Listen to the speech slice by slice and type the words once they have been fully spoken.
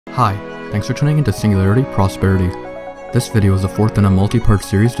Hi, thanks for tuning into Singularity Prosperity. This video is the fourth in a multi-part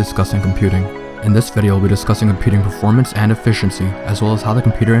series discussing computing. In this video, we'll be discussing computing performance and efficiency, as well as how the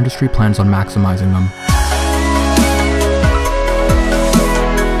computer industry plans on maximizing them.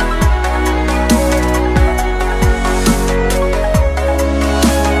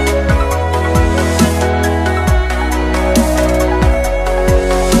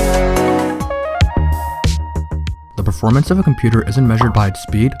 The performance of a computer isn't measured by its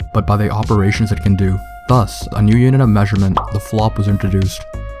speed, but by the operations it can do. Thus, a new unit of measurement, the flop, was introduced.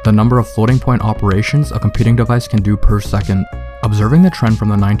 The number of floating point operations a computing device can do per second. Observing the trend from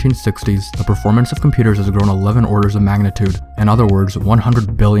the 1960s, the performance of computers has grown 11 orders of magnitude, in other words,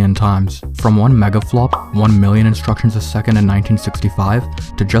 100 billion times, from 1 megaflop, 1 million instructions a second in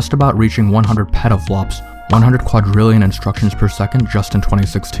 1965, to just about reaching 100 petaflops, 100 quadrillion instructions per second just in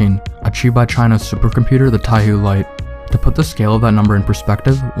 2016, achieved by China's supercomputer, the Taihu Lite. To put the scale of that number in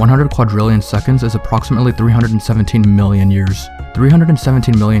perspective, 100 quadrillion seconds is approximately 317 million years.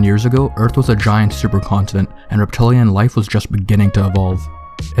 317 million years ago, Earth was a giant supercontinent, and reptilian life was just beginning to evolve.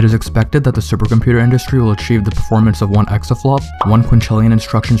 It is expected that the supercomputer industry will achieve the performance of 1 exaflop, 1 quintillion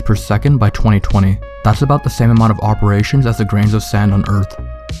instructions per second by 2020. That's about the same amount of operations as the grains of sand on Earth.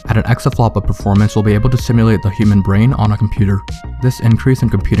 At an exaflop of performance, we'll be able to simulate the human brain on a computer. This increase in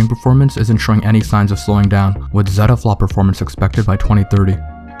computing performance isn't showing any signs of slowing down, with zettaflop performance expected by 2030.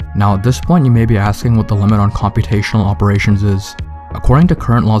 Now at this point, you may be asking what the limit on computational operations is. According to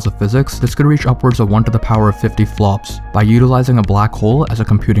current laws of physics, this could reach upwards of 1 to the power of 50 flops, by utilizing a black hole as a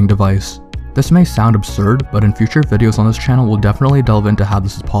computing device. This may sound absurd, but in future videos on this channel we'll definitely delve into how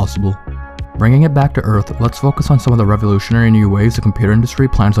this is possible. Bringing it back to Earth, let's focus on some of the revolutionary new ways the computer industry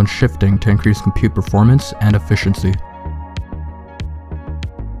plans on shifting to increase compute performance and efficiency.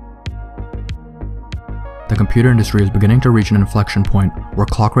 The computer industry is beginning to reach an inflection point, where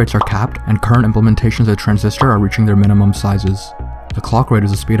clock rates are capped and current implementations of the transistor are reaching their minimum sizes. The clock rate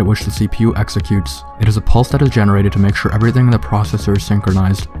is the speed at which the CPU executes. It is a pulse that is generated to make sure everything in the processor is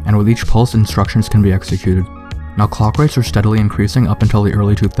synchronized, and with each pulse, instructions can be executed. Now, clock rates are steadily increasing up until the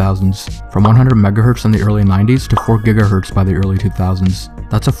early 2000s, from 100 MHz in the early 90s to 4 GHz by the early 2000s.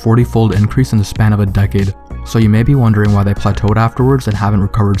 That's a 40-fold increase in the span of a decade. So you may be wondering why they plateaued afterwards and haven't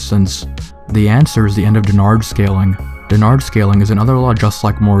recovered since. The answer is the end of Dennard scaling. Dennard scaling is another law just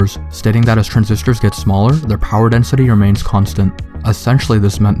like Moore's, stating that as transistors get smaller, their power density remains constant. Essentially,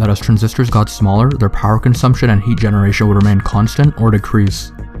 this meant that as transistors got smaller, their power consumption and heat generation would remain constant or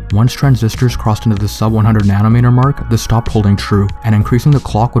decrease. Once transistors crossed into the sub 100 nanometer mark, this stopped holding true, and increasing the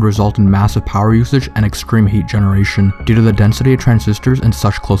clock would result in massive power usage and extreme heat generation, due to the density of transistors in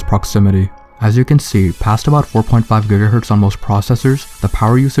such close proximity. As you can see, past about 4.5 GHz on most processors, the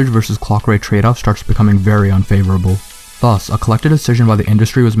power usage versus clock rate trade-off starts becoming very unfavorable. Thus, a collective decision by the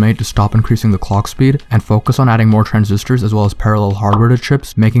industry was made to stop increasing the clock speed and focus on adding more transistors as well as parallel hardware to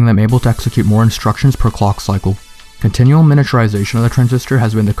chips, making them able to execute more instructions per clock cycle. Continual miniaturization of the transistor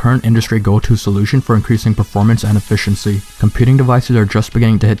has been the current industry go-to solution for increasing performance and efficiency. Computing devices are just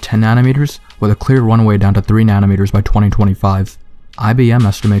beginning to hit 10 nanometers, with a clear runway down to 3 nanometers by 2025. IBM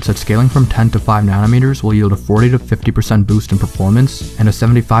estimates that scaling from 10 to 5 nanometers will yield a 40 to 50% boost in performance and a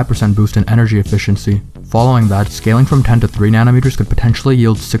 75% boost in energy efficiency. Following that, scaling from 10 to 3 nanometers could potentially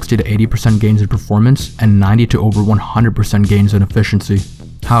yield 60 to 80% gains in performance and 90 to over 100% gains in efficiency.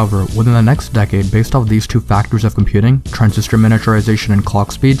 However, within the next decade, based off these two factors of computing, transistor miniaturization and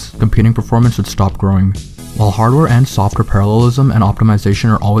clock speeds, computing performance would stop growing. While hardware and software parallelism and optimization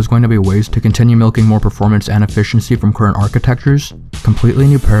are always going to be ways to continue milking more performance and efficiency from current architectures, completely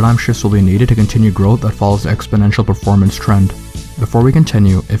new paradigm shifts will be needed to continue growth that follows the exponential performance trend. Before we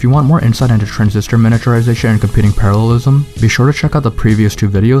continue, if you want more insight into transistor miniaturization and computing parallelism, be sure to check out the previous 2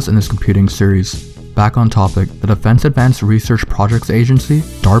 videos in this computing series. Back on topic, the Defense Advanced Research Projects Agency,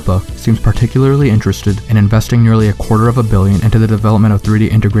 DARPA, seems particularly interested in investing nearly $250 million into the development of 3D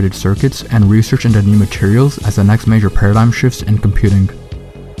integrated circuits and research into new materials as the next major paradigm shifts in computing.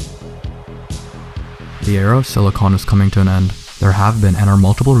 The era of silicon is coming to an end. There have been and are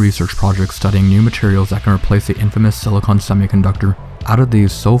multiple research projects studying new materials that can replace the infamous silicon semiconductor. Out of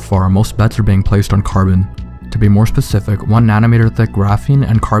these, so far, most bets are being placed on carbon. To be more specific, 1 nanometer thick graphene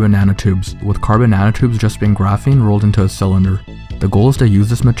and carbon nanotubes, with carbon nanotubes just being graphene rolled into a cylinder. The goal is to use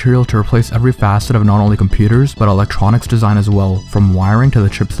this material to replace every facet of not only computers, but electronics design as well, from wiring to the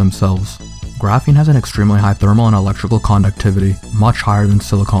chips themselves. Graphene has an extremely high thermal and electrical conductivity, much higher than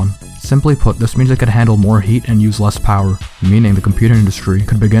silicon. Simply put, this means it could handle more heat and use less power, meaning the computing industry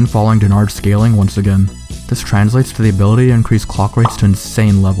could begin following Dennard scaling once again. This translates to the ability to increase clock rates to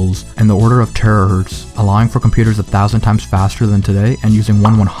insane levels, in the order of terahertz, allowing for computers 1,000 times faster than today and using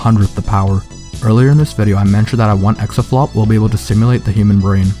 1/100th the power. Earlier in this video I mentioned that at 1 exaflop we'll be able to simulate the human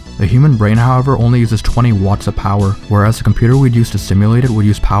brain. The human brain, however, only uses 20 watts of power, whereas the computer we'd use to simulate it would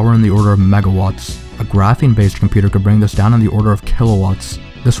use power in the order of megawatts. A graphene-based computer could bring this down in the order of kilowatts.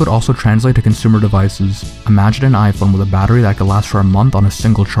 This would also translate to consumer devices. Imagine an iPhone with a battery that could last for a month on a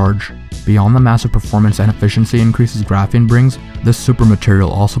single charge. Beyond the massive performance and efficiency increases graphene brings, this super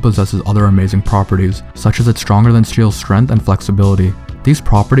material also possesses other amazing properties, such as its stronger than steel strength and flexibility. These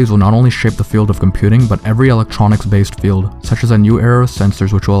properties will not only shape the field of computing, but every electronics-based field, such as a new era of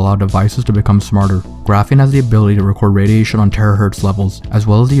sensors which will allow devices to become smarter. Graphene has the ability to record radiation on terahertz levels, as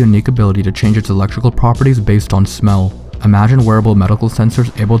well as the unique ability to change its electrical properties based on smell. Imagine wearable medical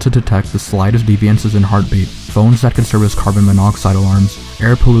sensors able to detect the slightest deviances in heartbeat, phones that can serve as carbon monoxide alarms,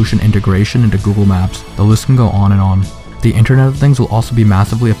 air pollution integration into Google Maps, the list can go on and on. The Internet of Things will also be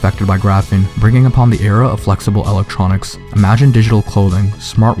massively affected by graphene, bringing upon the era of flexible electronics. Imagine digital clothing,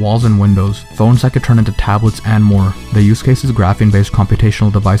 smart walls and windows, phones that could turn into tablets and more. The use cases graphene-based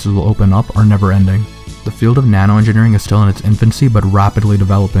computational devices will open up are never ending. The field of nanoengineering is still in its infancy but rapidly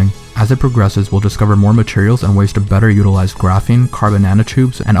developing. As it progresses, we'll discover more materials and ways to better utilize graphene, carbon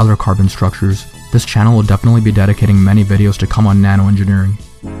nanotubes, and other carbon structures. This channel will definitely be dedicating many videos to come on nanoengineering.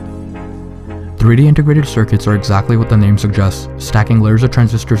 3D integrated circuits are exactly what the name suggests, stacking layers of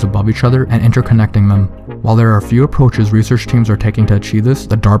transistors above each other and interconnecting them. While there are a few approaches research teams are taking to achieve this,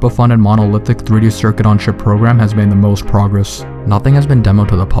 the DARPA-funded monolithic 3D circuit-on-chip program has made the most progress. Nothing has been demoed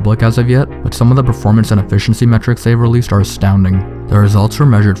to the public as of yet, but some of the performance and efficiency metrics they've released are astounding. The results were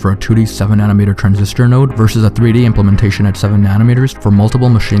measured for a 2D 7nm transistor node versus a 3D implementation at 7nm for multiple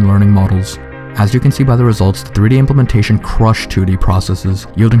machine learning models. As you can see by the results, the 3D implementation crushed 2D processes,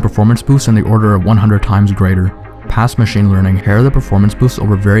 yielding performance boosts in the order of 100 times greater. Past machine learning heralded the performance boosts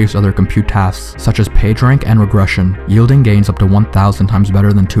over various other compute tasks, such as PageRank and regression, yielding gains up to 1,000 times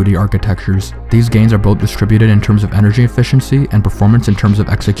better than 2D architectures. These gains are both distributed in terms of energy efficiency and performance in terms of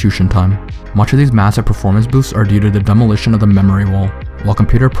execution time. Much of these massive performance boosts are due to the demolition of the memory wall. While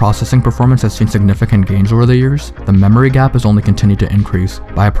computer processing performance has seen significant gains over the years, the memory gap has only continued to increase,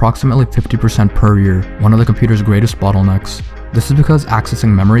 by approximately 50% per year, one of the computer's greatest bottlenecks. This is because accessing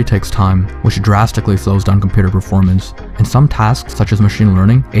memory takes time, which drastically slows down computer performance. In some tasks, such as machine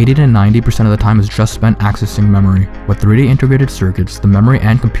learning, 80 to 90% of the time is just spent accessing memory. With 3D integrated circuits, the memory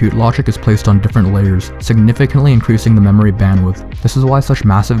and compute logic is placed on different layers, significantly increasing the memory bandwidth. This is why such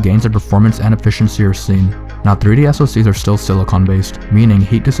massive gains in performance and efficiency are seen. Now 3D SoCs are still silicon based, meaning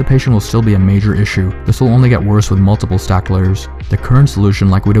heat dissipation will still be a major issue. This will only get worse with multiple stacked layers. The current solution,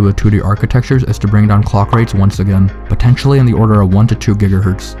 like we did with 2D architectures, is to bring down clock rates once again, potentially in the order of 1 to 2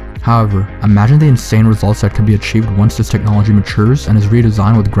 GHz. However, imagine the insane results that could be achieved once this technology matures and is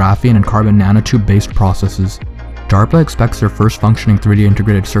redesigned with graphene and carbon nanotube based processes. DARPA expects their first functioning 3D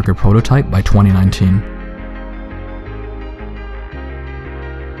integrated circuit prototype by 2019.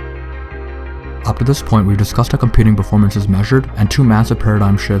 Up to this point, we've discussed how computing performance is measured and two massive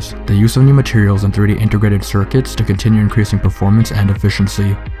paradigm shifts, the use of new materials and 3D integrated circuits to continue increasing performance and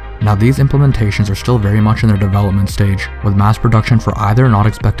efficiency. Now these implementations are still very much in their development stage, with mass production for either not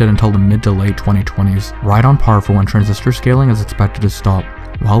expected until the mid to late 2020s, right on par for when transistor scaling is expected to stop.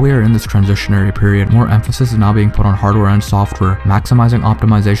 While we are in this transitionary period, more emphasis is now being put on hardware and software, maximizing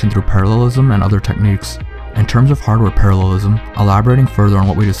optimization through parallelism and other techniques. In terms of hardware parallelism, elaborating further on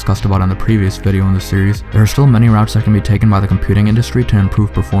what we discussed about in the previous video in the series, there are still many routes that can be taken by the computing industry to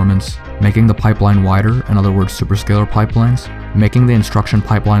improve performance. Making the pipeline wider, in other words superscalar pipelines, making the instruction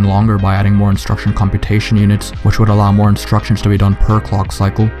pipeline longer by adding more instruction computation units, which would allow more instructions to be done per clock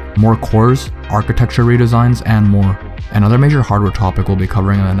cycle, more cores, architecture redesigns, and more. Another major hardware topic we'll be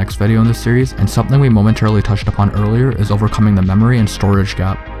covering in the next video in this series, and something we momentarily touched upon earlier, is overcoming the memory and storage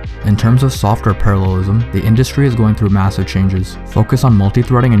gap. In terms of software parallelism, the industry is going through massive changes. Focus on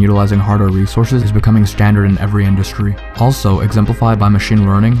multi-threading and utilizing hardware resources is becoming standard in every industry. Also, exemplified by machine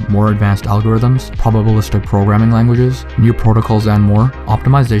learning, more advanced algorithms, probabilistic programming languages, new protocols, and more,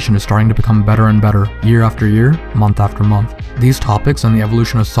 optimization is starting to become better and better, year after year, month after month. These topics and the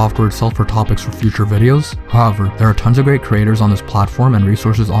evolution of software itself are topics for future videos. However, there are tons of great creators on this platform and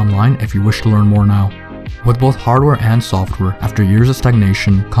resources online if you wish to learn more now. With both hardware and software, after years of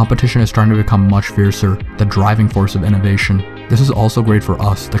stagnation, competition is starting to become much fiercer, the driving force of innovation. This is also great for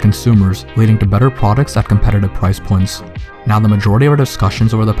us, the consumers, leading to better products at competitive price points. Now, the majority of our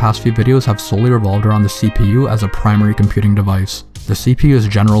discussions over the past few videos have solely revolved around the CPU as a primary computing device. The CPU is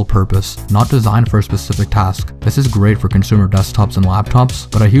general purpose, not designed for a specific task. This is great for consumer desktops and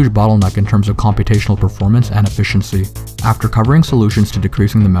laptops, but a huge bottleneck in terms of computational performance and efficiency. After covering solutions to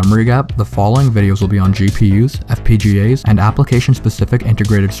decreasing the memory gap, the following videos will be on GPUs, FPGAs, and application-specific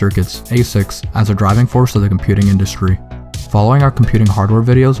integrated circuits, ASICs, as a driving force of the computing industry. Following our computing hardware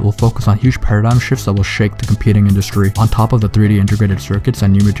videos, we'll focus on huge paradigm shifts that will shake the computing industry, on top of the 3D integrated circuits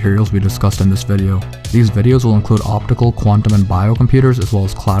and new materials we discussed in this video. These videos will include optical, quantum, and biocomputers, as well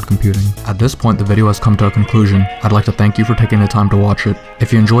as cloud computing. At this point, the video has come to a conclusion. I'd like to thank you for taking the time to watch it.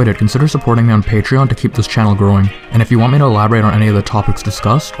 If you enjoyed it, consider supporting me on Patreon to keep this channel growing. And if you want me to elaborate on any of the topics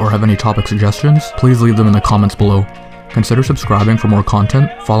discussed, or have any topic suggestions, please leave them in the comments below. Consider subscribing for more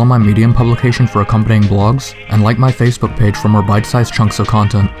content, follow my Medium publication for accompanying blogs, and like my Facebook page for more bite-sized chunks of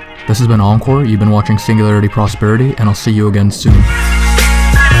content. This has been Encore, you've been watching Singularity Prosperity, and I'll see you again soon.